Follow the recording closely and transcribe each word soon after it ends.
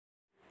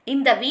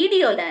இந்த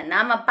வீடியோல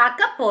நாம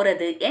பார்க்க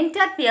போறது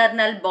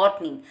Entrepreneurial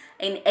Botany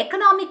in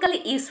Economically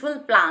Useful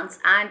Plants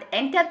and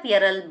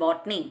Entrepreneurial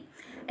Botany.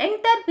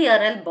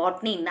 Entrepreneurial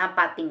Botany னா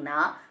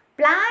பாத்தீங்கன்னா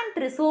plant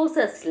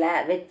resourcesல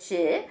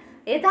வெச்சு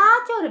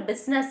ஏதாச்சும் ஒரு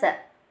business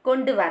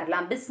கொண்டு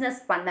வரலாம், business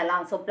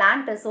பண்ணலாம். So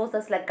plant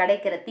resourcesல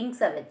கிடைக்கிற things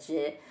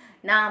வெச்சு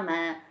நாம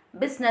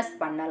business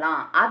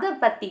பண்ணலாம். அத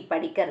பத்தி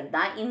படிக்கிறது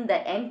தான் இந்த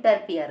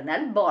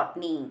Entrepreneurial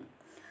Botany.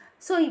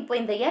 So, இப்போ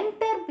இந்த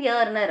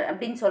entrepreneur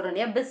அப்படின்னு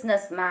சொல்றோம்லையா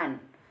businessman.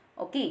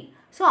 ஓகே.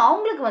 ஸோ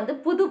அவங்களுக்கு வந்து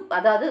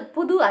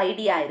புது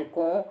ஐடியா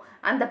இருக்கும்.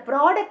 அந்த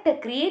ப்ராடக்டை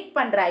கிரியேட்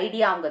பண்ணுற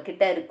ஐடியா அவங்க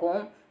கிட்ட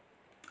இருக்கும்.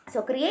 ஸோ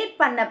கிரியேட்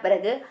பண்ண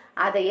பிறகு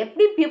அதை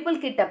எப்படி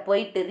பீப்புள் கிட்ட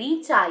போயிட்டு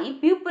ரீச் ஆகி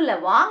பீப்புளை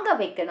வாங்க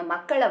வைக்கணும்,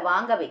 மக்களை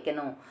வாங்க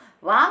வைக்கணும்.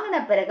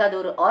 வாங்கின பிறகு அது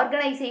ஒரு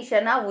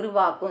ஆர்கனைசேஷனாக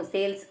உருவாக்கும்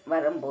சேல்ஸ்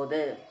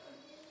வரும்போது.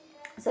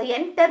 ஸோ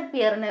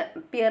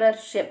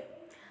என்டர்பிரியர்ஷிப்,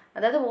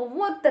 அதாவது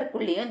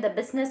ஒவ்வொருத்தருக்குள்ளேயும் இந்த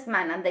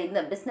பிஸ்னஸ்மேன்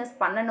இந்த பிஸ்னஸ்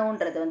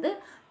பண்ணணுன்றது வந்து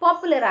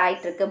பாப்புலர்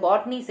ஆகிட்டுருக்கு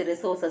பாட்னிஸ்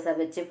ரிசோர்ஸஸை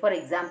வச்சு. For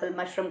example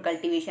mushroom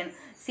cultivation,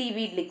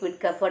 seaweed liquid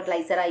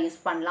ஃபர்டிலைசராக use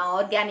பண்ணலாம்,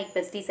 ஆர்கானிக்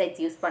பெஸ்டிசைட்ஸ்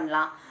யூஸ்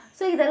பண்ணலாம்.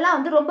 ஸோ இதெல்லாம்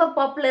வந்து ரொம்ப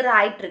பாப்புலர்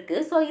ஆகிட்டுருக்கு.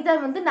 ஸோ இதை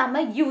வந்து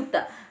நம்ம யூத்,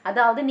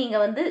 அதாவது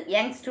நீங்கள் வந்து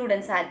யங்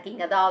ஸ்டூடெண்ட்ஸாக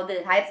இருக்கீங்க, அதாவது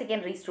ஹையர்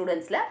செகண்டரி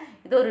ஸ்டூடெண்ட்ஸில்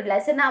இது ஒரு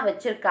லெசனாக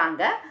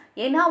வச்சுருக்காங்க.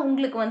 ஏன்னா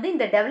உங்களுக்கு வந்து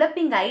இந்த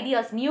டெவலப்பிங்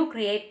ஐடியாஸ் நியூ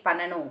க்ரியேட்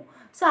பண்ணணும்,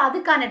 ஸோ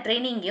அதுக்கான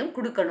ட்ரைனிங்கையும்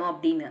கொடுக்கணும்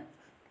அப்படின்னு.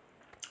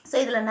 ஸோ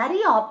இதில்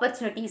நிறைய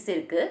ஆப்பர்ச்சுனிட்டிஸ்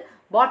இருக்குது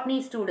பாட்னி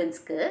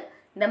ஸ்டூடெண்ட்ஸ்க்கு.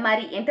 இந்த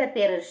மாதிரி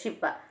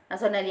என்டர்பிரியர்ஷிப் நான்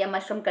சொன்னேன் இல்லையா,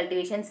 mushroom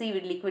cultivation,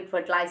 seaweed liquid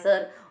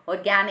fertiliser,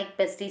 organic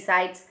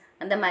pesticides,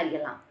 அந்த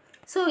மாதிரியெல்லாம்.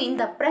 ஸோ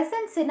இந்த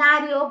ப்ரெசன்ட்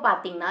சினாரியோ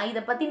பார்த்திங்கன்னா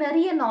இதை பற்றி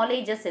நிறைய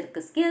நாலேஜஸ்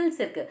இருக்குது, ஸ்கில்ஸ்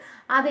இருக்குது.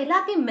 அது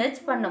எல்லாத்தையும்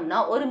மெர்ஜ் பண்ணோம்னா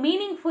ஒரு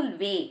மீனிங்ஃபுல்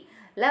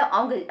வேல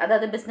அவங்க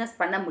அதாவது பிஸ்னஸ்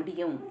பண்ண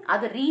முடியும்,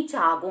 அது ரீச்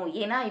ஆகும்.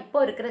 ஏன்னா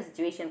இப்போ இருக்கிற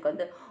சுச்சுவேஷனுக்கு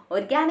வந்து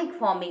ஆர்கானிக்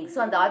ஃபார்மிங்,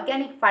 ஸோ அந்த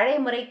ஆர்கானிக் பழைய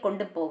முறை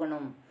கொண்டு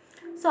போகணும்.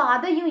 ஸோ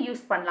அதையும்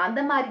யூஸ் பண்ணலாம்.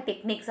 அந்த மாதிரி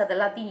டெக்னிக்ஸ்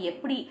அதெல்லாத்தையும்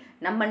எப்படி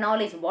நம்ம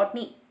நாலேஜ்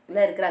பாட்னியில்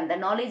இருக்கிற அந்த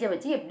நாலேஜை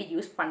வச்சு எப்படி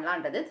யூஸ்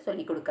பண்ணலான்றது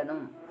சொல்லி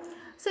கொடுக்கணும்.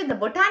 ஸோ இந்த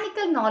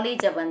பொட்டானிக்கல்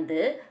நாலேஜை வந்து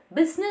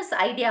பிஸ்னஸ்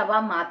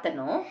ஐடியாவாக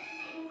மாற்றணும்.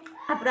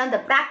 அப்புறம் அந்த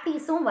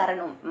ப்ராக்டிஸும்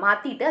வரணும்,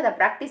 மாற்றிட்டு அதை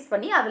ப்ராக்டிஸ்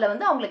பண்ணி அதில்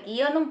வந்து அவங்களுக்கு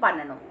ஏர்னும்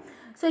பண்ணணும்.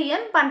 ஸோ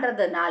ஏர்ன்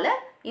பண்ணுறதுனால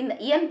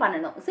ஏர்ன்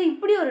பண்ணணும். ஸோ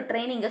இப்படி ஒரு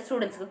ட்ரைனிங்கை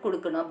ஸ்டூடெண்ட்ஸுக்கு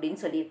கொடுக்கணும் அப்படின்னு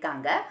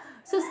சொல்லியிருக்காங்க.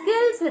 So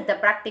skills with the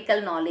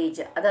practical knowledge,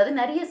 அதாவது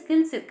நிறைய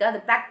ஸ்கில்ஸ் இருக்குது, அது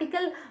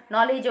ப்ராக்டிக்கல்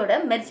நாலேஜோட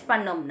மெர்ஜ்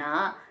பண்ணோம்னா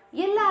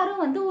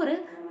எல்லாரும் வந்து ஒரு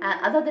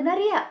அதாவது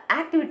நிறைய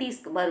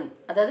ஆக்டிவிட்டீஸ்க்கு வரும்,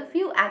 அதாவது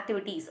ஃபியூ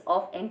ஆக்டிவிட்டீஸ்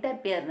ஆஃப்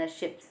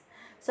என்டர்பிரியர்ஷிப்ஸ்.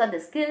 ஸோ அந்த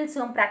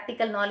ஸ்கில்ஸும்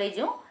ப்ராக்டிக்கல்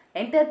நாலேஜும்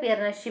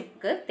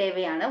என்டர்பிரியர்ஷிப்க்கு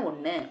தேவையான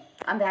ஒன்று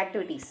அந்த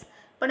ஆக்டிவிட்டீஸ்.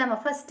 இப்போ நம்ம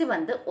ஃபஸ்ட்டு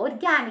வந்து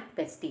ஆர்கானிக்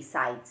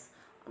பெஸ்டிசைட்ஸ்,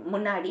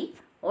 முன்னாடி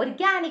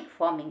ஆர்கானிக்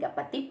ஃபார்மிங்கை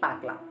பற்றி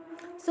பார்க்கலாம்.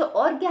 ஸோ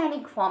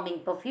ஆர்கானிக் ஃபார்மிங்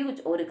இப்போ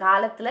ஒரு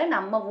காலத்தில்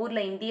நம்ம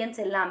ஊரில் இந்தியன்ஸ்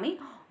எல்லாமே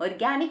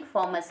ஆர்கானிக்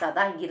ஃபார்மர்ஸாக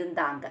தான்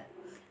இருந்தாங்க,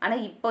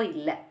 ஆனால் இப்போ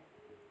இல்லை.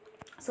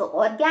 ஸோ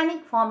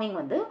ஆர்கானிக் ஃபார்மிங்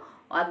வந்து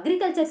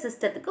அக்ரிகல்ச்சர்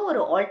சிஸ்டத்துக்கு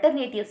ஒரு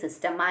ஆல்டர்னேட்டிவ்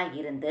சிஸ்டமாக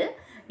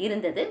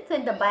இருந்தது. ஸோ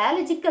இந்த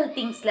பயாலஜிக்கல்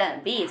திங்ஸில்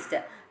வேஸ்ட்,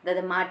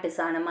 அதாவது மாட்டு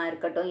சாணமாக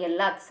இருக்கட்டும்,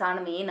 எல்லா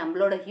சாணமையும்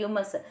நம்மளோட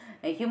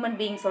ஹியூமன்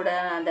பீயிங்ஸோட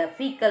அந்த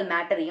ஃபீக்கல்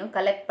மேட்டரையும்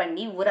கலெக்ட்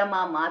பண்ணி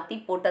உரமாக மாற்றி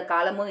போட்ட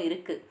காலமும்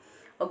இருக்குது.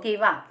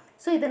 ஓகேவா?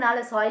 ஸோ இதனால்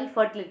சாயில்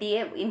ஃபர்டிலிட்டியை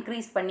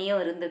இன்க்ரீஸ்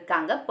பண்ணியும்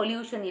இருந்திருக்காங்க.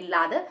 பொல்யூஷன்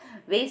இல்லாத,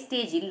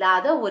 வேஸ்டேஜ்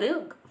இல்லாத ஒரு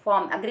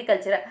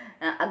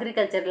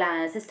அக்ரிகல்ச்சர்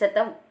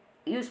சிஸ்டத்தை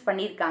யூஸ்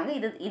பண்ணியிருக்காங்க.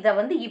 இதை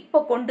வந்து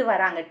இப்போ கொண்டு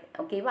வராங்க.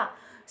 ஓகேவா?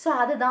 ஸோ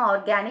அதுதான்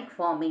ஆர்கானிக்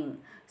ஃபார்மிங்.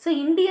 ஸோ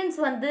இந்தியன்ஸ்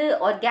வந்து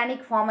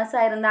ஆர்கானிக்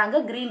ஃபார்மர்ஸாக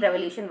இருந்தாங்க க்ரீன்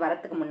ரெவல்யூஷன்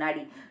வரத்துக்கு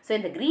முன்னாடி. ஸோ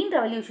இந்த க்ரீன்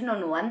ரெவல்யூஷன்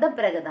ஒன்று வந்த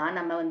பிறகு தான்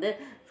நம்ம வந்து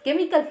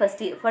கெமிக்கல்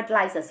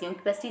ஃபர்டிலைசர்ஸையும்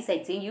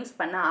பெஸ்டிசைட்ஸையும் யூஸ்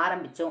பண்ண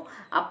ஆரம்பித்தோம்.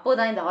 அப்போ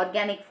தான் இந்த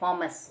ஆர்கானிக்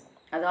ஃபார்மர்ஸ்,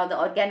 அதாவது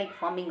ஆர்கானிக்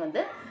ஃபார்மிங்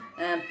வந்து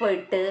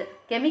போயிட்டு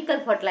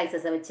கெமிக்கல்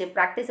ஃபர்டிலைசர்ஸை வச்சு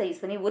ப்ராக்டிஸை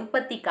யூஸ் பண்ணி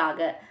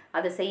உற்பத்திக்காக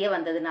அதை செய்ய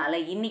வந்ததுனால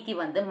இன்றைக்கி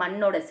வந்து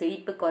மண்ணோட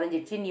செழிப்பு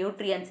குறைஞ்சிடுச்சு,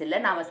 நியூட்ரியன்ஸ் இல்லை,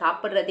 நாம்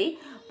சாப்பிட்றதே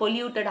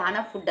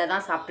பொல்யூட்டடான ஃபுட்டை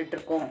தான்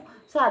சாப்பிட்டுட்ருக்கோம்.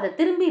 ஸோ அதை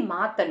திரும்பி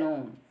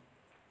மாற்றணும்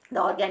இந்த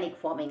ஆர்கானிக்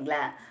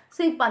ஃபார்மிங்கில்.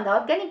 ஸோ இப்போ அந்த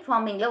ஆர்கானிக்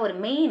ஃபார்மிங்கில் ஒரு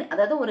மெயின்,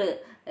 அதாவது ஒரு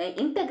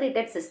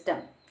இன்டகிரேட்டட்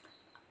சிஸ்டம்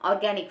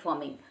ஆர்கானிக்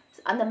ஃபார்மிங்.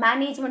 அந்த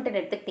மேனேஜ்மெண்ட்டுன்னு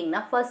எடுத்துக்கிட்டிங்கன்னா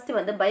ஃபர்ஸ்ட்டு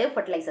வந்து பயோ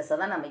ஃபர்டிலைசர்ஸை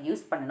தான் நம்ம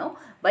யூஸ் பண்ணணும்.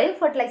 பயோ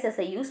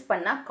ஃபர்டிலைசர்ஸை யூஸ்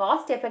பண்ணால்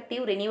காஸ்ட்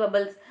எஃபெக்டிவ்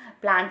ரினியூவபிள்ஸ்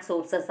பிளான்ட்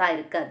சோர்ஸஸாக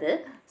இருக்காது.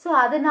 ஸோ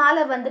அதனால்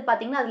வந்து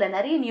பார்த்திங்கன்னா அதில்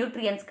நிறைய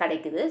நியூட்ரியன்ஸ்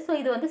கிடைக்குது. ஸோ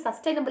இது வந்து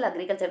சஸ்டைனபிள்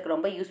அக்ரிகல்ச்சருக்கு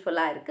ரொம்ப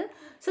யூஸ்ஃபுல்லாக இருக்குது.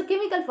 ஸோ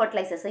கெமிக்கல்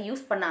ஃபர்டிலைசர்ஸை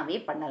யூஸ் பண்ணாமே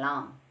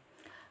பண்ணலாம்.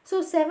 ஸோ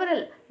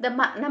செவரல்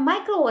இந்த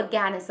மைக்ரோ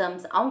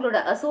ஆர்கானிசம்ஸ் அவங்களோட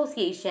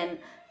அசோசியேஷன்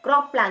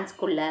க்ராப்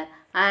பிளான்ஸ்குள்ளே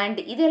அண்ட்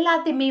இது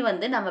எல்லாத்தையுமே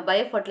வந்து நம்ம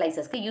பயோ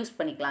ஃபர்டிலைசர்ஸ்க்கு யூஸ்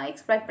பண்ணிக்கலாம்,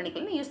 எக்ஸ்ப்ளாய்ட்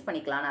பண்ணிக்கலாம்னு யூஸ்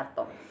பண்ணிக்கலாம்னு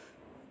அர்த்தம்.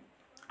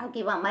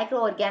 ஓகேவா? மைக்ரோ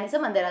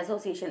ஆர்கானிசம் அந்த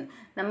அசோசியேஷன்,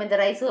 நம்ம இந்த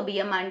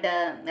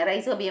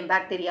ரைசோபியம்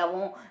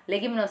பாக்டீரியாவும்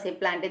லெகுமினோசே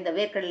பிளான்ட் இந்த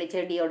வேர்க்கடலை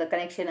செடியோட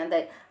கனெக்ஷன்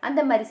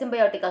அந்த மாதிரி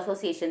சிம்பயோட்டிக்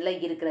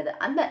அசோசியேஷனில் இருக்கிறது.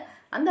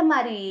 அந்த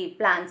மாதிரி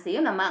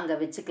பிளான்ட்ஸையும் நம்ம அங்கே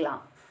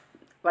வச்சுக்கலாம்.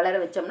 வளர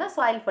வச்சோம்னா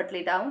சாயில்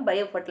ஃபர்டிலிட்டாகவும்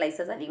பயோ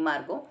ஃபர்டிலைசர்ஸ் அதிகமாக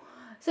இருக்கும்.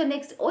 ஸோ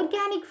நெக்ஸ்ட்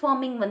ஆர்கானிக்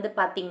ஃபார்மிங் வந்து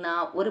பார்த்திங்கன்னா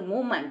ஒரு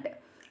moment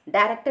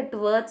directed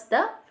towards the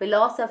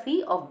philosophy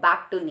of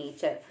back to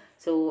nature.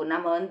 So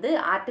நம்ம வந்து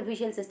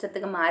ஆர்டிஃபிஷியல்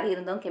சிஸ்டத்துக்கு மாறி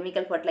இருந்தோம்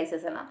கெமிக்கல்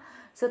ஃபர்டிலைசர்ஸ் எல்லாம்.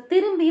 ஸோ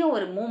திரும்பியும்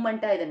ஒரு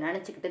மூமெண்ட்டாக இதை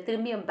நினச்சிக்கிட்டு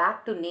திரும்பியும்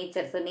back to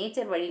nature, so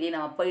nature வழியிலே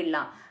நம்ம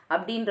போயிடலாம்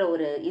அப்படின்ற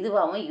ஒரு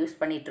இதுவாகவும் யூஸ்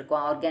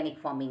பண்ணிகிட்ருக்கோம்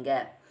ஆர்கானிக் ஃபார்மிங்கை.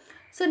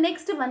 ஸோ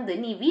நெக்ஸ்ட்டு வந்து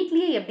நீ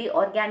வீட்லேயே எப்படி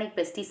ஆர்கானிக்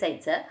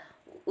பெஸ்டிசைட்ஸை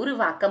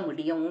உருவாக்க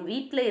முடியும்? உன்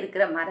வீட்டில்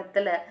இருக்கிற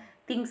மரத்தில்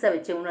திங்ஸை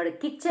வச்சு உன்னோட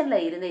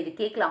கிச்சனில் இருந்து இது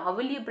கேட்கலாம். how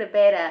will you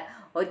prepare a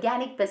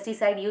organic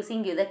pesticide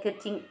using the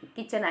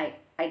kitchen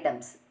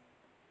items?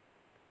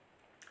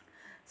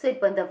 So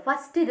இப்போ இந்த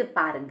ஃபஸ்ட் இது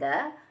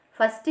பாருங்கள்.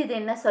 ஃபஸ்ட் இது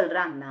என்ன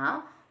சொல்கிறாங்கன்னா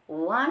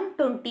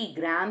 120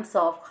 grams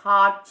of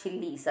hot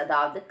chilies,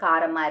 அதாவது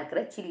காரமாக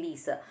இருக்கிற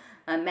சில்லிஸ்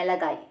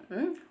மிளகாய்,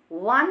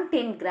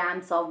 110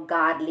 grams of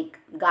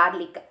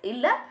garlic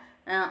இல்லை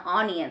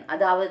ஆனியன்,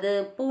 அதாவது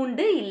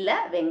பூண்டு இல்லை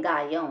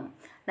வெங்காயம்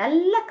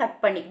நல்லா கட்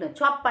பண்ணிக்கணும்.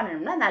 சாப்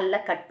பண்ணணும்னா நல்லா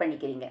கட்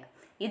பண்ணிக்கிறீங்க.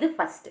 இது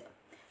ஃபஸ்ட்டு.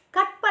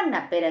 கட் பண்ண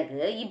பிறகு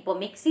இப்போ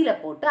மிக்சியில்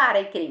போட்டு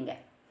அரைக்கிறீங்க.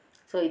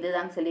 ஸோ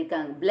இதுதான்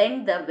சொல்லியிருக்காங்க, blend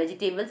the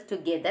vegetables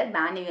together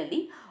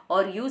manually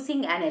or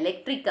using an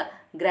electric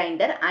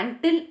grinder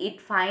until it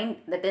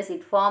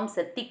forms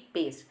a thick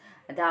paste.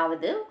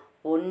 அதாவது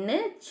ஒன்று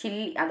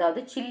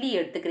சில்லி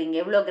எடுத்துக்கிறீங்க.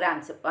 எவ்வளோ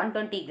கிராம்ஸ்?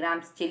 120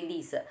 grams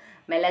சில்லிஸ்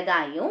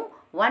மிளகாயும்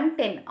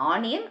 110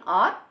 ஆனியன்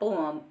ஆர்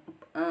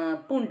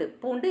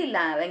பூண்டு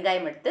இல்லை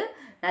வெங்காயம் எடுத்து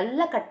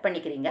நல்லா கட்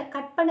பண்ணிக்கிறீங்க.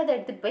 கட் பண்ணதை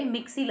எடுத்துகிட்டு போய்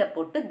மிக்சியில்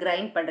போட்டு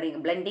கிரைண்ட் பண்ணுறீங்க.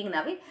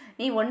 பிளெண்டிங்னாவே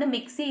நீ ஒன்று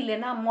மிக்சி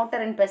இல்லைன்னா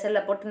மோட்டர் அண்ட்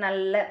பெசலில் போட்டு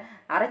நல்லா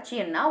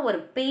அரைச்சின்னா ஒரு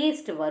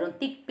பேஸ்ட் வரும்.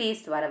 திக்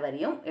பேஸ்ட் வர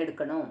வரையும்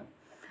எடுக்கணும்.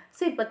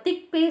 ஸோ இப்போ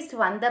திக் பேஸ்ட்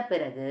வந்த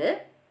பிறகு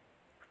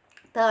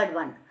தேர்ட்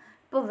ஒன்,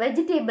 இப்போ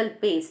வெஜிடேபிள்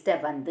பேஸ்ட்டை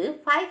வந்து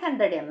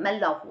 500 ml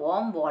ஆஃப்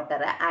வார்ம்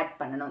வாட்டரை ஆட்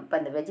பண்ணணும். இப்போ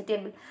அந்த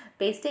வெஜிடேபிள்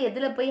பேஸ்ட்டை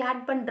எதில் போய்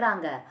ஆட்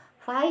பண்ணுறாங்க?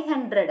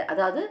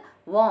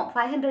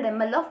 500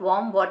 ml ஆஃப்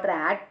வார்ம் வாட்டரை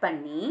ஆட்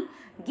பண்ணி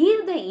give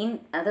the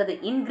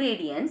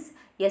ingredients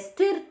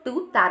stir to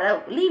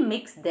thoroughly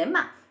mix them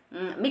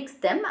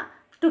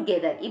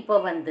together. இப்போ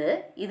வந்து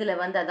இதில்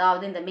வந்து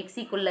அதாவது இந்த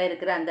மிக்சிக்குள்ளே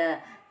இருக்கிற அந்த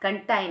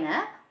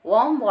கண்டெய்னர்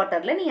வார்ம்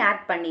வாட்டரில் நீ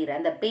ஆட் பண்ணிடுற.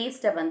 அந்த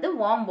பேஸ்ட்டை வந்து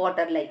வார்ம்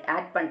வாட்டரில்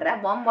ஆட் பண்ணுற.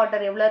 வார்ம்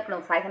வாட்டர் எவ்வளோ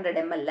இருக்கணும்? 500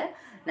 ml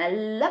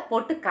நல்லா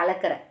போட்டு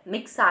கலக்கிற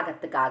மிக்ஸ்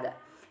ஆகிறதுக்காக.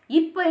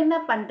 இப்போ என்ன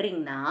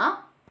பண்ணுறீங்கன்னா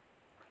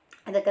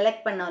அதை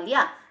கலெக்ட் பண்ணோம்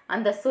இல்லையா,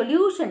 அந்த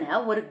சொல்யூஷனை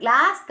ஒரு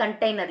கிளாஸ்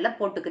கண்டெய்னரில்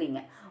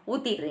போட்டுக்கிறீங்க,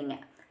 ஊற்றிடுறீங்க.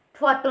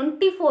 ஃபார்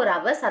 24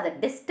 hours அதை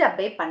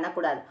டிஸ்டர்பே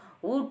பண்ணக்கூடாது.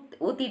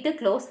 ஊற்றிட்டு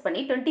க்ளோஸ்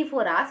பண்ணி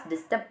 24 hours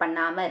டிஸ்டர்ப்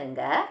பண்ணாமல்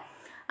இருங்க.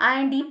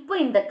 அண்ட் இப்போ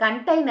இந்த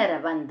கண்டெய்னரை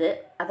வந்து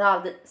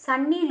அதாவது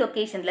சன்னி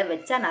லொக்கேஷனில்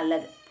வச்சா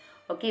நல்லது.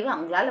 ஓகேவா?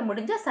 உங்களால்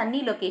முடிஞ்சால் சன்னி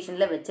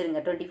லொக்கேஷனில்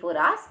வச்சுருங்க 24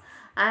 hours.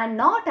 And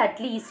not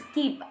at least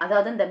keep,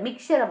 அதாவது இந்த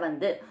மிக்சரை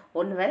வந்து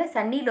ஒன்று வேளை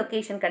சன்னி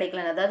லொக்கேஷன்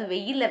கிடைக்கலன்னு, அதாவது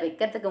வெயிலில்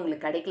வைக்கிறதுக்கு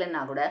உங்களுக்கு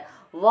கிடைக்கலன்னா கூட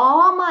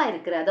வார்மாக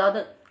இருக்கிற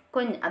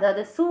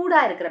அதாவது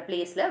சூடாக இருக்கிற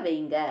பிளேஸில்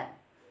வைங்க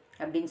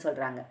அப்படின்னு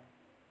சொல்கிறாங்க.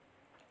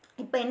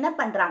 இப்போ என்ன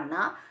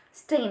பண்ணுறாங்கன்னா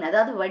ஸ்ட்ரெயின்,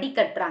 அதாவது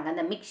வடிகட்டுறாங்க.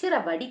 அந்த மிக்சரை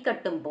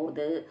வடிகட்டும்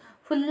போது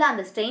ஃபுல்லாக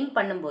அந்த ஸ்ட்ரெயின்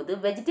பண்ணும்போது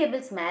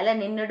வெஜிடபிள்ஸ் மேலே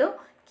நின்றுடும்,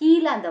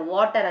 கீழே அந்த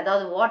வாட்டர்,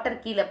 அதாவது வாட்டர்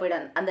கீழே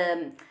போயிடும், அந்த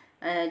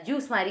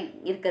ஜூஸ் மாதிரி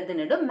இருக்கிறது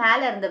நின்றுடும்,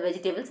 மேலே இருந்த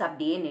வெஜிடபிள்ஸ்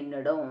அப்படியே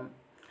நின்றுடும்.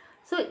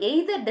 ஸோ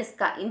எய்தர்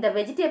இந்த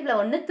வெஜிடபிளை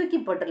ஒன்று தூக்கி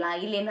போட்டுடலாம்,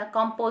 இல்லைன்னா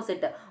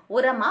காம்போசிட்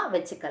உரமாக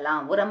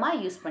வச்சுக்கலாம்,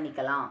 உரமாக யூஸ்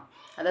பண்ணிக்கலாம்,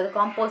 அதாவது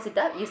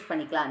காம்போசிட்டாக யூஸ்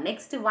பண்ணிக்கலாம்.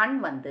 நெக்ஸ்ட் ஒன்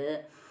வந்து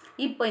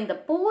இப்போ இந்த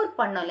போர்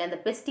பண்ணோம் இல்லையா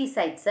அந்த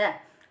பெஸ்டிசைட்ஸை,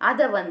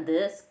 அதை வந்து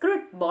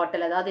ஸ்க்ரூட்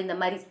பாட்டில், அதாவது இந்த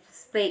மாதிரி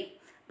ஸ்ப்ரே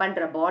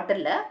பண்ணுற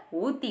பாட்டிலில்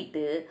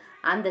ஊற்றிட்டு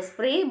அந்த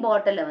ஸ்ப்ரே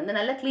பாட்டிலை வந்து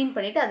நல்லா க்ளீன்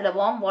பண்ணிவிட்டு அதில்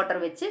வார்ம்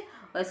வாட்டர் வச்சு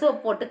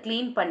சோப் போட்டு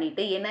க்ளீன்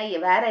பண்ணிவிட்டு, ஏன்னா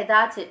வேறு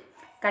ஏதாச்சும்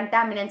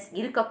கண்டாமினன்ஸ்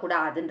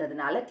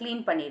இருக்கக்கூடாதுன்றதுனால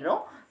க்ளீன்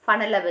பண்ணிடுறோம்.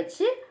 ஃபனலை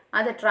வச்சு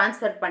அதை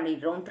ட்ரான்ஸ்ஃபர்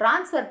பண்ணிடுறோம்.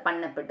 ட்ரான்ஸ்ஃபர்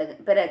பண்ண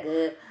பிறகு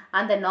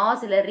அந்த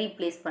நாசிலை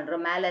ரீப்ளேஸ்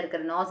பண்ணுறோம், மேலே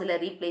இருக்கிற நாசிலை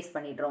ரீப்ளேஸ்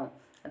பண்ணிடுறோம்,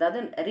 அதாவது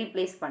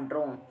ரீப்ளேஸ்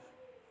பண்ணுறோம்,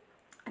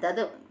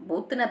 அதாவது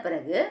ஊற்றின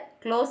பிறகு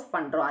க்ளோஸ்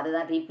பண்ணுறோம்,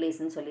 அதுதான்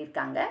ரீப்ளேஸ்ன்னு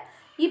சொல்லியிருக்காங்க.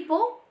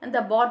 இப்போது இந்த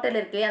பாட்டில்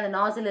இருக்குல்லையே, அந்த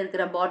நாசில்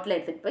இருக்கிற பாட்டிலை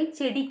எடுத்துகிட்டு போய்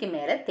செடிக்கு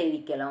மேலே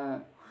தெளிக்கலாம்.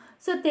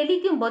 ஸோ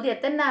தெளிக்கும் போது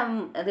எத்தனை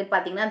அது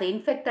பார்த்திங்கன்னா அந்த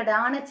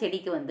இன்ஃபெக்டடான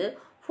செடிக்கு வந்து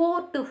 4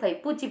 to 5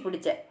 பூச்சி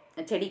பிடிச்ச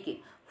செடிக்கு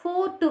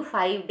 4 to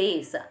 5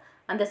 days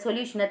அந்த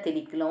சொல்யூஷனை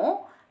தெளிக்கலாம்.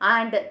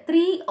 அண்ட்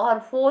 3 or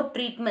 4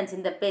 ட்ரீட்மெண்ட்ஸ்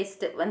இந்த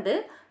பெஸ்ட் வந்து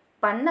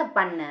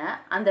பண்ண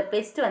அந்த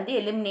பெஸ்ட் வந்து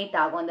எலிமினேட்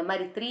ஆகும். அந்த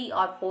மாதிரி 3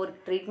 or 4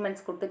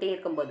 ட்ரீட்மெண்ட்ஸ் கொடுத்துட்டே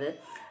இருக்கும்போது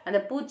அந்த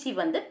பூச்சி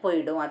வந்து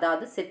போயிடும்,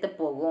 அதாவது செத்து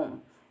போகும்.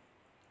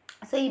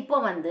 ஸோ இப்போ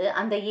வந்து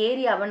அந்த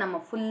ஏரியாவை நம்ம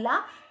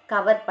ஃபுல்லாக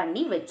கவர்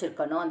பண்ணி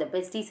வச்சுருக்கணும். அந்த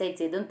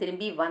பெஸ்டிசைட்ஸ் எதுவும்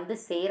திரும்பி வந்து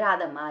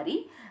சேராத மாதிரி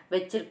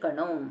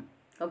வச்சுருக்கணும்.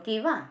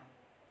 ஓகேவா?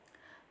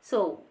 ஸோ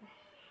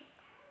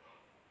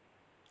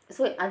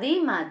அதே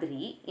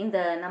மாதிரி இந்த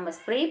நம்ம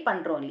ஸ்ப்ரே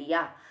பண்ணுறோம்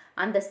இல்லையா,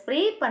 அந்த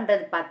ஸ்ப்ரே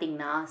பண்ணுறது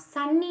பார்த்திங்கன்னா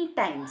சன்னி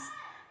டைம்ஸ்,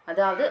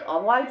 அதாவது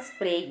அவாய்ட்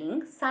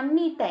ஸ்ப்ரேயிங்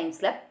சன்னி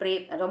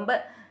டைம்ஸில் ரொம்ப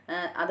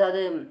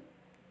அதாவது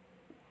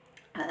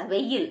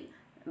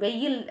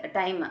வெயில்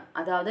டைம்,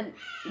 அதாவது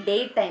டே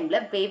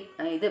டைமில்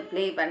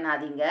ப்ளே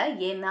பண்ணாதீங்க.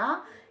 ஏன்னா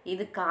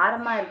இது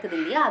காரமாக இருக்குது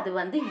இல்லையா, அது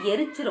வந்து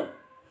எரிச்சிரும்.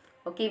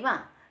 ஓகேவா?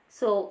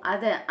 ஸோ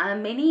அதை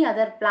many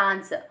other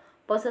plans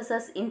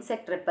possesses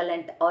insect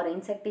repellent or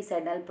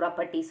insecticidal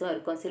properties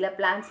இருக்கும். சில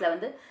பிளான்ட்ஸ்ல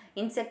வந்து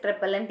insect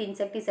repellent,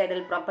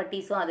 insecticidal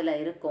properties அதில்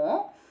இருக்கும்.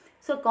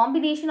 So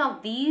combination of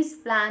these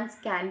plants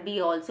can be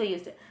also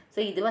used. So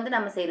இது வந்து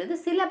நம்ம செய்கிறது.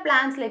 சில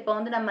பிளான்ட்ஸ்ல இப்போ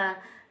வந்து நம்ம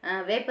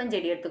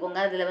வேப்பஞ்செடி எடுத்துக்கோங்க,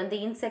 அதில் வந்து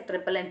இன்செக்ட்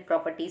ரிப்பலண்ட்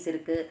ப்ராப்பர்ட்டிஸ்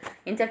இருக்குது,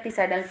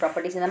 இன்செக்டிசைடல்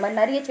ப்ராப்பர்ட்டிஸ், இந்த மாதிரி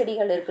நிறைய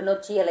செடிகள் இருக்குது,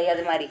 நொச்சி இலை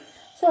அது மாதிரி.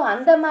 ஸோ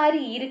அந்த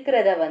மாதிரி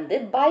இருக்கிறத வந்து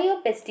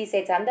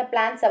பயோபெஸ்டிசைட்ஸ், அந்த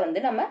பிளான்ட்ஸை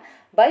வந்து நம்ம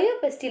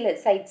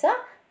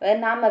பயோபெஸ்டிசைட்ஸாக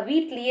நாம்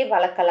வீட்லேயே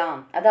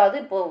வளர்க்கலாம். அதாவது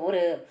இப்போது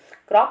ஒரு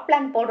க்ராப்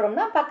பிளான்ட்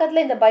போடுறோம்னா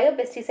பக்கத்தில் இந்த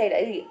பயோபெஸ்டிசைடு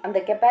அந்த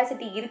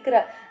கெப்பாசிட்டி இருக்கிற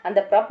அந்த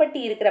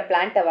ப்ராப்பர்ட்டி இருக்கிற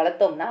பிளான்ட்டை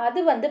வளர்த்தோம்னா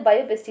அது வந்து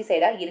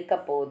பயோபெஸ்டிசைடாக இருக்க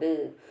போகுது.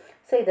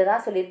 ஸோ இதை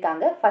தான்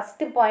சொல்லியிருக்காங்க.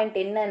 ஃபஸ்ட்டு பாயிண்ட்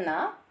என்னன்னா,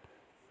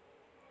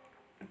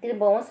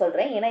 திரும்பவும்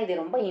சொல்கிறேன் ஏன்னா இது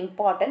ரொம்ப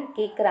இம்பார்ட்டன்ட்,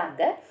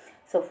 கேட்குறாங்க.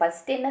 ஸோ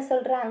ஃபஸ்ட் என்ன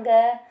சொல்கிறாங்க,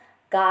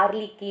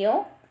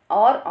 கார்லிக்கையும்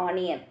ஆர்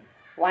ஆனியன்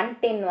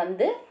 110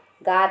 வந்து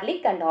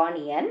கார்லிக் அண்ட்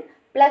ஆனியன்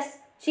ப்ளஸ்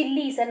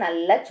சில்லிஸை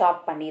நல்லா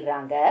சாப்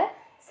பண்ணிடுறாங்க.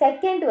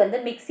 செகண்ட் வந்து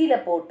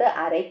மிக்சியில் போட்டு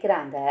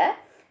அரைக்கிறாங்க.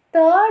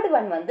 தேர்ட்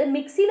ஒன் வந்து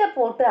மிக்சியில்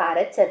போட்டு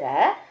அரைச்சதை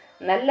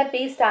நல்ல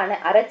பேஸ்டான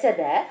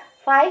அரைச்சதை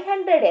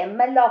 500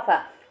 ml ஆஃப்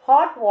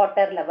ஹாட்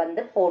வாட்டரில்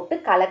வந்து போட்டு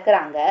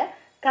கலக்குறாங்க.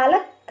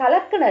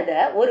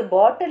 கலக்குனதை ஒரு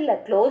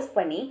பாட்டிலில் க்ளோஸ்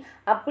பண்ணி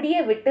அப்படியே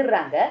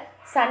விட்டுடுறாங்க.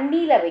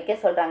 சன்னியில் வைக்க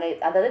சொல்கிறாங்க,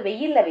 அதாவது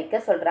வெயிலில் வைக்க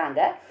சொல்கிறாங்க.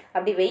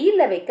 அப்படி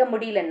வெயிலில் வைக்க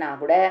முடியலன்னா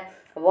கூட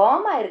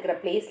வார்மாக இருக்கிற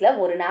பிளேஸில்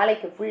ஒரு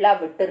நாளைக்கு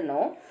ஃபுல்லாக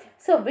விட்டுடணும்.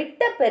 ஸோ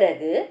விட்ட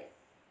பிறகு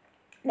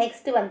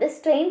நெக்ஸ்ட்டு வந்து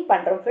ஸ்ட்ரெயின்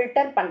பண்ணுறோம்,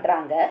 ஃபில்டர்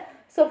பண்ணுறாங்க.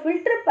 ஸோ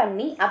ஃபில்டர்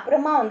பண்ணி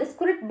அப்புறமா வந்து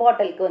ஸ்குரிட்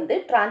பாட்டிலுக்கு வந்து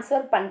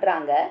ட்ரான்ஸ்ஃபர்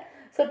பண்ணுறாங்க.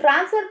 ஸோ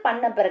ட்ரான்ஸ்ஃபர்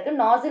பண்ண பிறகு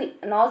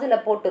நாசிலை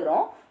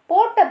போட்டுறோம்.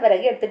 போட்ட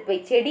பிறகு எடுத்துகிட்டு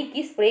போய்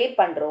செடிக்கு ஸ்ப்ரே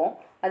பண்ணுறோம்.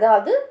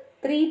 அதாவது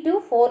 3 to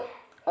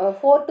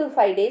 4 to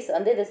 5 days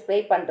வந்து இதை ஸ்ப்ரே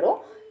பண்ணுறோம்.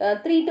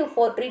 3 to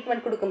 4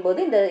 ட்ரீட்மெண்ட் கொடுக்கும்போது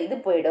இந்த இது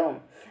போயிடும்.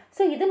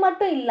 ஸோ இது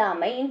மட்டும்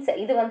இல்லாமல்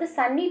இது வந்து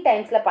சன்னி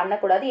டைம்ஸில்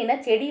பண்ணக்கூடாது, ஏன்னா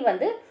செடி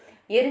வந்து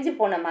எரிஞ்சு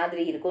போன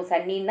மாதிரி இருக்கும்.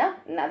 சன்னின்னா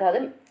அதாவது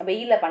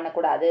வெயிலில்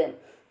பண்ணக்கூடாது.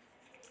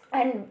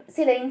 அண்ட்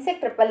சில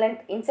இன்செக்ட் ரிப்பல்லண்ட்,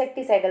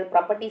 இன்செக்டிசைடல்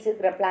ப்ராப்பர்ட்டிஸ்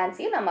இருக்கிற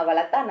பிளான்ட்ஸையும் நம்ம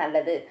வளர்த்தா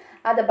நல்லது.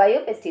 அதை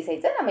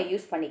பயோபெஸ்டிசைட்ஸை நம்ம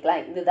யூஸ்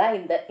பண்ணிக்கலாம். இதுதான்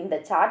இந்த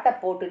சார்ட்டை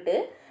போட்டுட்டு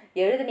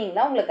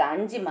எழுதுனீங்கன்னா உங்களுக்கு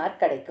 5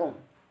 மார்க் கிடைக்கும்.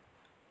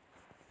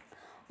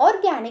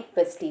 Organic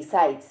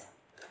pesticides.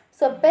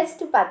 ஸோ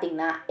பெஸ்ட்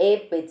பார்த்திங்கன்னா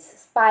ஏபிட்ஸ்,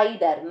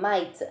 ஸ்பைடர்,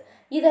 மைட்ஸ்,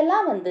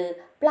 இதெல்லாம் வந்து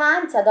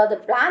பிளான்ட்ஸ், அதாவது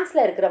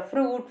பிளான்ட்ஸில் இருக்கிற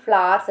ஃப்ரூட்,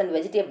 ஃப்ளவர்ஸ் அண்ட்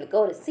வெஜிடபிளுக்கு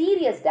ஒரு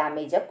சீரியஸ்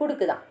டேமேஜை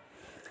கொடுக்குதான்.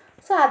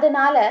 ஸோ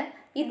அதனால்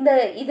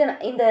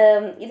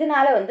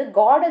இதனால் வந்து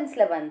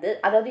கார்டன்ஸில் வந்து,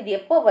 அதாவது இது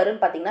எப்போ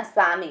வரும்னு பார்த்திங்கன்னா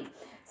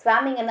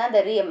ஸ்வாமிங்னா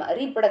அந்த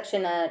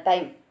ரீப்ரொடக்ஷன்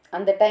டைம்,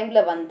 அந்த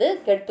டைமில் வந்து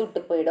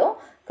கெடுத்துட்டு போயிடும்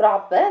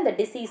க்ராப்பை, அந்த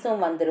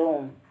டிசீஸும்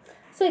வந்துடும்.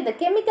 ஸோ இந்த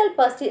கெமிக்கல்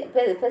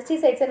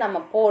பெஸ்டிசைட்ஸை நம்ம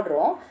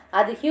போடுறோம்,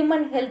 அது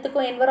ஹியூமன்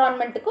ஹெல்த்துக்கும்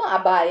என்விரான்மெண்ட்டுக்கும்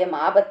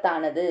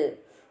ஆபத்தானது.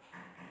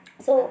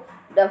 So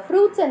the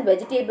fruits and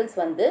vegetables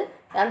வந்து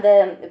அந்த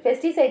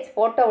பெஸ்டிசைட்ஸ்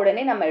போட்ட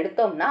உடனே நம்ம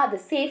எடுத்தோம்னா அது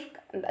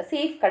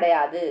சேஃப்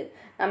கிடையாது,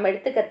 நம்ம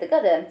எடுத்துக்கிறதுக்கு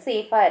அது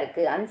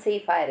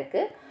அன்சேஃபாக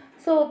இருக்குது.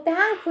 ஸோ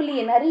தேங்க்ஃபுல்லி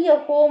நிறைய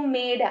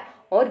ஹோம்மேட்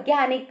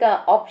ஆர்கானிக்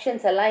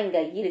ஆப்ஷன்ஸ் எல்லாம்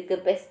இங்கே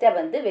இருக்குது பெஸ்ட்டை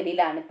வந்து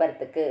வெளியில்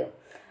அனுப்புறதுக்கு.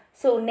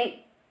 ஸோ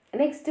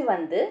நெக்ஸ்ட்டு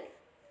வந்து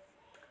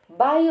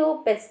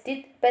Bio-pest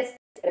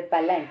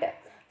repellent.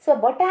 So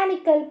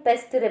botanical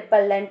pest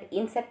repellent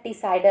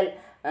insecticidal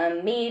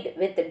made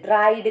with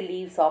dried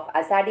leaves of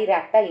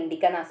Azadirachta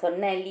indica. நான்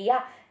சொன்னேன் இல்லையா,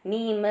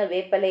 நீம்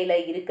வேப்பலையில்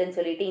இருக்குன்னு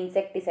சொல்லிட்டு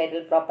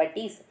இன்செக்டிசைடல்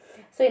ப்ராப்பர்ட்டிஸ்.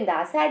 ஸோ இந்த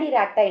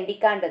அசாடிராக்டா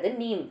இண்டிகான்றது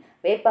நீம்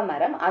வேப்ப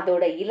மரம்,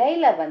 அதோட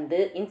இலையில் வந்து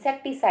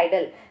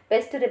insecticidal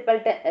best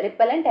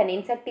repellent and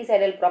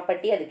insecticidal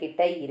property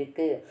அதுக்கிட்ட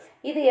இருக்குது.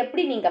 இது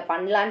எப்படி நீங்கள்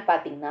பண்ணலான்னு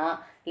பார்த்தீங்கன்னா,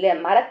 இல்லை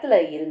மரத்தில்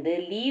இருந்து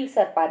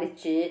லீவ்ஸை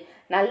பறித்து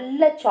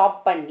நல்லா சாப்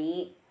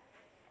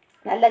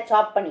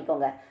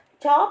பண்ணிக்கோங்க.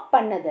 சாப்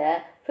பண்ணதை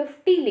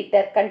 50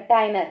 litre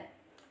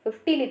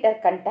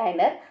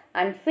container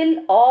and fill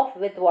off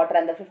with water.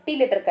 அந்த 50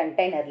 லிட்டர்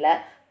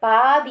கண்டெய்னரில்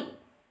பாதி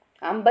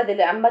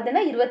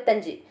 50னா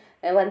 25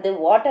 வந்து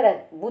வாட்டரை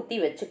ஊற்றி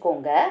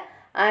வச்சுக்கோங்க.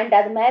 அண்ட்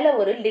அது மேலே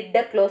ஒரு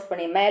லிட்டை க்ளோஸ்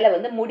பண்ணி மேலே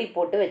வந்து மூடி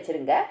போட்டு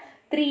வச்சுருங்க.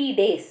 3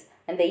 days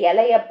அந்த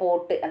இலையை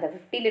போட்டு, அந்த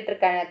 50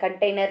 லிட்டர்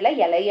கண்டெய்னரில்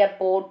இலையை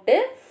போட்டு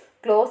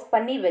க்ளோஸ்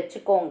பண்ணி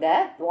வச்சுக்கோங்க.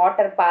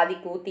 வாட்டர்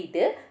பாதிக்கு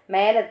ஊற்றிட்டு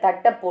மேலே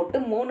தட்டை போட்டு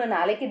 3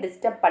 நாளைக்கு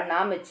டிஸ்டர்ப்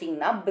பண்ணாமல்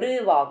வச்சிங்கன்னா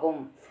ப்ரீவ்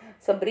ஆகும்.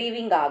 ஸோ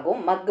ப்ரீவிங்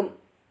ஆகும்,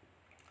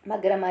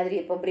 மக்குற மாதிரி.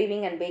 இப்போ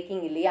ப்ரீவிங் அண்ட்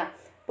பேக்கிங் இல்லையா,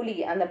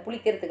 அந்த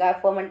புளிக்கிறதுக்காக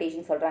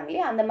ஃபர்மெண்டேஷன் சொல்கிறாங்க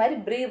இல்லையா, அந்த மாதிரி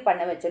ப்ரீவ்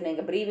பண்ண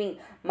வச்சுருந்தீங்க, ப்ரீவிங்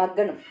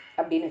மக்கணும்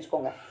அப்படின்னு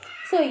வச்சுக்கோங்க.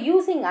 ஸோ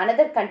யூஸிங்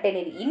அனதர்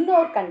கண்டெய்னர்,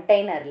 இன்னொரு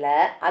கண்டெய்னரில்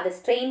அதை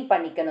ஸ்ட்ரெயின்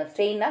பண்ணிக்கணும்.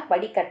 ஸ்ட்ரெயினாக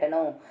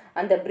வடிகட்டணும்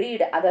அந்த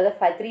ப்ரீடு, அதாவது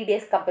 3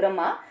 daysக்கு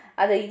அப்புறமா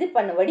அதை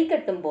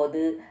வடிகட்டும் போது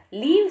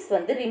லீவ்ஸ்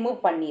வந்து ரிமூவ்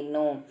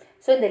பண்ணிடணும்.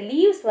 ஸோ இந்த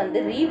லீவ்ஸ் வந்து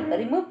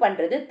ரிமூவ்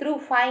பண்ணுறது த்ரூ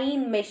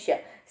ஃபைன் மெஷ்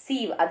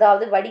சீவ்,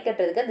 அதாவது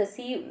வடிகட்டுறதுக்கு அந்த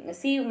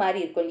சீவ் மாதிரி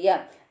இருக்கும் இல்லையா,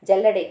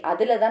 ஜல்லடை,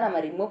 அதில் தான் நம்ம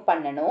ரிமூவ்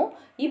பண்ணணும்.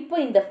 இப்போ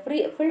இந்த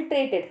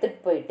ஃபில்ட்ரேட்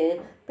எடுத்துகிட்டு போயிட்டு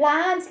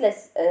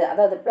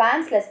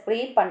பிளான்ட்ஸில் ஸ்ப்ரே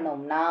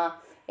பண்ணோம்னா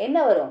என்ன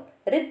வரும்,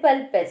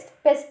 ரிப்பல்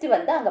பெஸ்ட்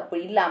வந்து அங்கே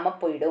இல்லாமல்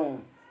போயிடும்.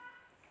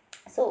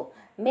 ஸோ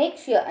மேக்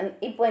ஷியர்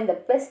இப்போ இந்த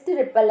பெஸ்ட்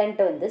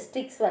ரிப்பலண்ட் வந்து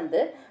ஸ்டிக்ஸ்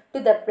வந்து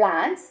to the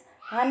plans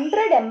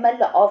 100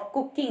 ml of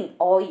cooking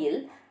oil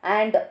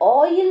and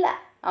oil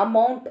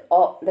amount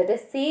of that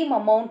is same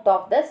amount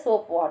of the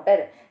soap water.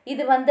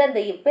 இது வந்து அந்த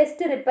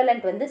பெஸ்ட்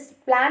ரிப்பலண்ட் வந்து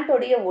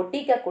பிளான்ட்டோடைய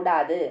ஒட்டிக்க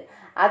கூடாது.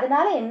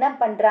 அதனால என்ன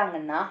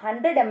பண்ணுறாங்கன்னா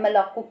 100 ml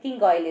ஆஃப்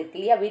குக்கிங் ஆயில் இருக்கு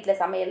இல்லையா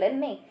வீட்டில்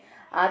சமையலன்னு,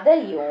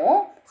 அதையும்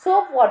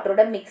சோப்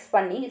வாட்டரோட மிக்ஸ்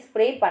பண்ணி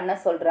ஸ்ப்ரே பண்ண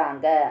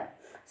சொல்கிறாங்க.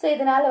 ஸோ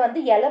இதனால் வந்து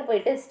இலை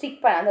போயிட்டு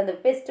ஸ்டிக் பண்ண அந்த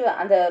பெஸ்ட்டு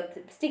அந்த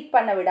ஸ்டிக்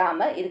பண்ண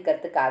விடாமல்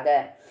இருக்கிறதுக்காக.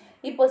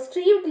 இப்போ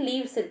ஸ்ட்ரீவ்ட்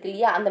லீவ்ஸ் இருக்கு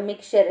இல்லையா அந்த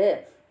மிக்சரு,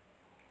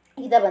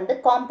 இதை வந்து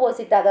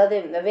காம்போசிட், அதாவது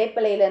இந்த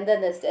வேப்பிலையிலேருந்து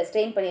அந்த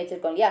ஸ்ட்ரெயின் பண்ணி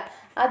வச்சுருக்கோம் இல்லையா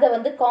அதை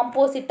வந்து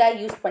காம்போசிட்டாக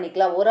யூஸ்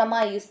பண்ணிக்கலாம்,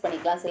 உரமாக யூஸ்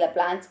பண்ணிக்கலாம். சில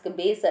பிளான்ட்ஸ்க்கு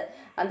பேஸை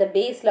அந்த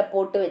பேஸில்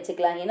போட்டு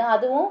வச்சுக்கலாம். ஏன்னா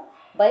அதுவும்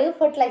பயோ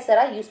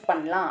ஃபர்டிலைசராக யூஸ்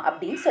பண்ணலாம்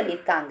அப்படின்னு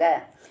சொல்லியிருக்காங்க.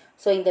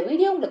 ஸோ இந்த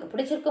வீடியோ உங்களுக்கு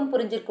பிடிச்சிருக்கும்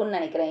புரிஞ்சிருக்கும்னு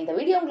நினைக்கிறேன். இந்த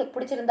வீடியோ உங்களுக்கு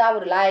பிடிச்சிருந்தா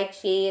ஒரு like,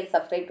 share,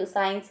 subscribe to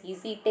science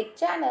easy tech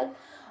channel.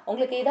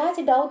 உங்களுக்கு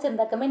ஏதாச்சும் டவுட்ஸ்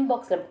இருந்தால் கமெண்ட்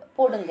பாக்ஸில்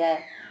போடுங்க.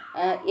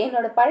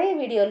 என்னோடய பழைய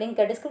வீடியோ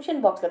லிங்க்கை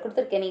டிஸ்கிரிப்ஷன் பாக்ஸில்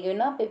கொடுத்துருக்கேன், நீங்கள்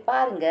வேணால் போய்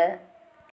பாருங்கள்.